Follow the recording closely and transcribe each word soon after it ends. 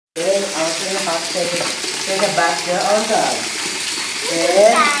Then also you have to take a bath your own dog.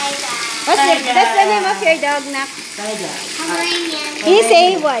 Then That's the name of your dog, Nak? Tiger. Pomeranian. He's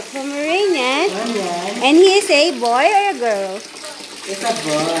a what? Pomeranian. Onion. And he is a boy or a girl? It's a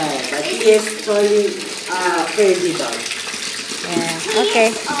boy, but he is totally crazy dog. Yeah.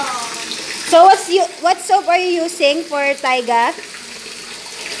 Okay. Oh. So what soap are you using for Taiga?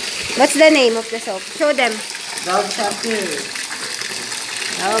 What's the name of the soap? Show them. Dog shampoo.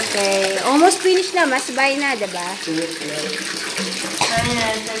 Okay. Almost finished na. Mas buy na, diba? Wait,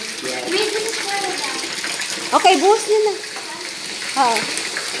 this is for the dog. Okay, buhos nyo na. Oh.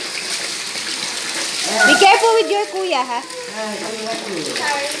 Be careful with your kuya, ha?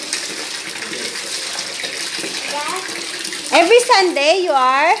 Sorry. Yeah. Every Sunday, you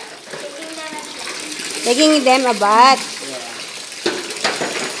are Taking them taking them a a bath. bath.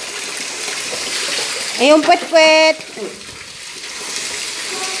 Ayun, puwet-puwet.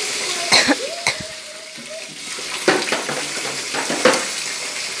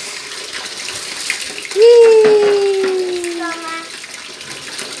 Yee! Mama.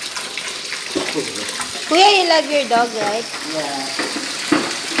 Kuya, you love your dog, right? Yeah.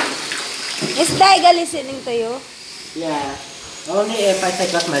 Is Taiga listening to you? Yeah. Only if I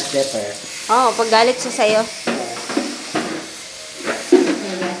take off my slipper. Oo, pag galit siya sa'yo.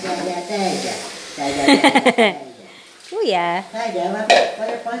 Kuya. Tiger, why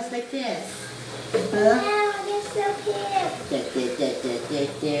your paws like this? Huh? Wow, they're so cute.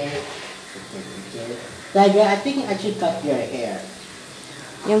 Tiger, I think I should cut your hair.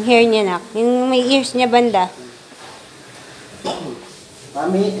 Yung hair niya, Nak. Yung may ears niya banda.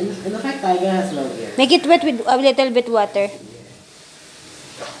 Mommy, it looks like Tiger has long hair. Make it wet with a little bit water.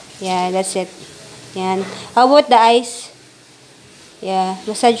 Yeah, that's it. Yan. How about the eyes? Yeah,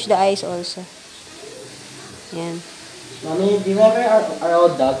 massage the eyes also. Yan. Mommy, do you remember our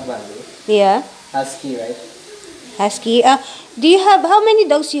old dog, Mommy? Yeah. Husky, right? Husky. Do you have, how many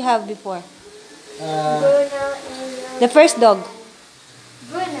dogs you have before? Bruno and The first dog.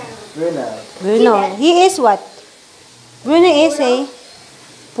 Bruno. Bruno. Bruno. He is what? Bruno is a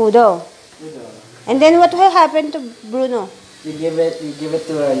poodle. Bruno. And then what will happen to Bruno? You give it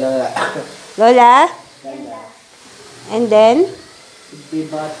to her, Lola. Lola? Tiger. And then? We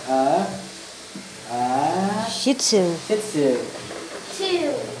bought a Shih Tzu. Shih Tzu.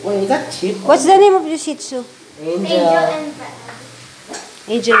 2. Wait, is that cheap? What's the name of the Shih Tzu? Angel Angel. and Brad.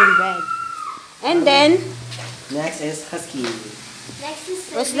 Angel and Brad. And then, Next is Husky. Next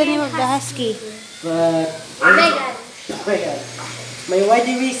is what's the name of the husky? But Megan. Megan. Why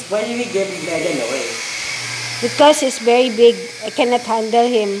did we give Megan away? Because he's very big. I cannot handle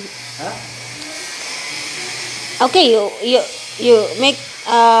him. Huh? Okay, you make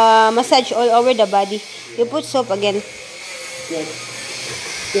massage all over the body. You put soap again. Yeah.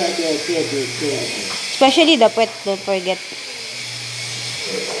 Especially the pet, don't forget.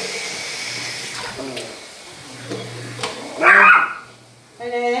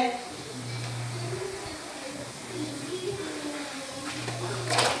 Hello.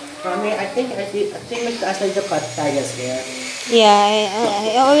 Mommy, I think Mr. Aslan the cut Tiger's hair. Yeah,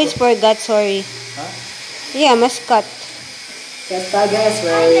 I always forgot, sorry. Huh? Yeah, must cut. Because Tiger is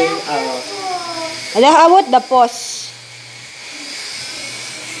wearing And how about the paws?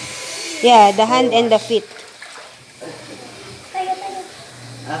 Yeah, the hand and the feet.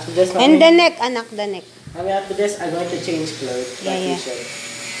 after this, And Mommy, the neck, anak, the neck. Mommy, after this, I'm going to change clothes. Yeah, yeah. T-shirt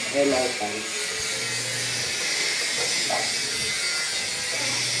and night pants.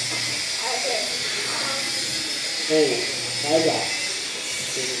 Hey, Tiger.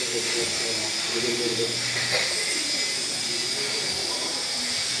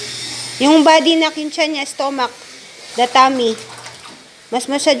 Yung body nak, yung tiyan niya, stomach, the tummy. Mas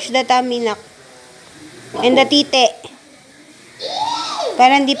massage the tummy nak. And the tite.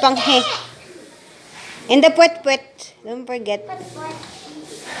 Para hindi pang he. And the puwet-puwet. Don't forget.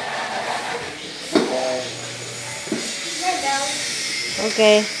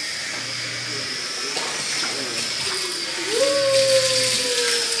 Okay.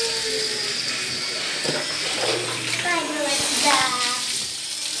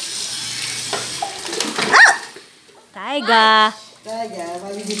 Taiga. Tiger,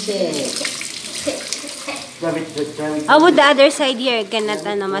 what did you say? Drive it. How about the other side here? Cannot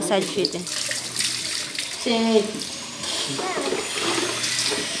massage it. Say.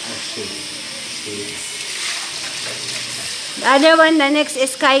 The other one, the next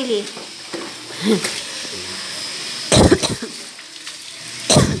is Kylie.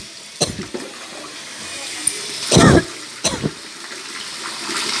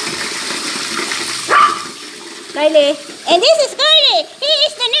 Kylie. And this is Kylie. He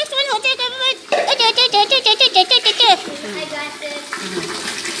is the next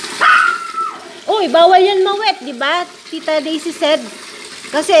Uy, bawal yan mawet, di ba? Tita Daisy said.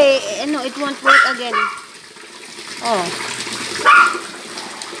 Kasi, ano, it won't work again. Oh.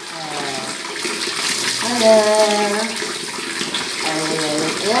 Hello.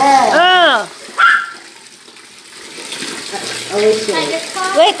 Yeah. Oh. Always Like this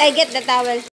one. Wait, I get the towel.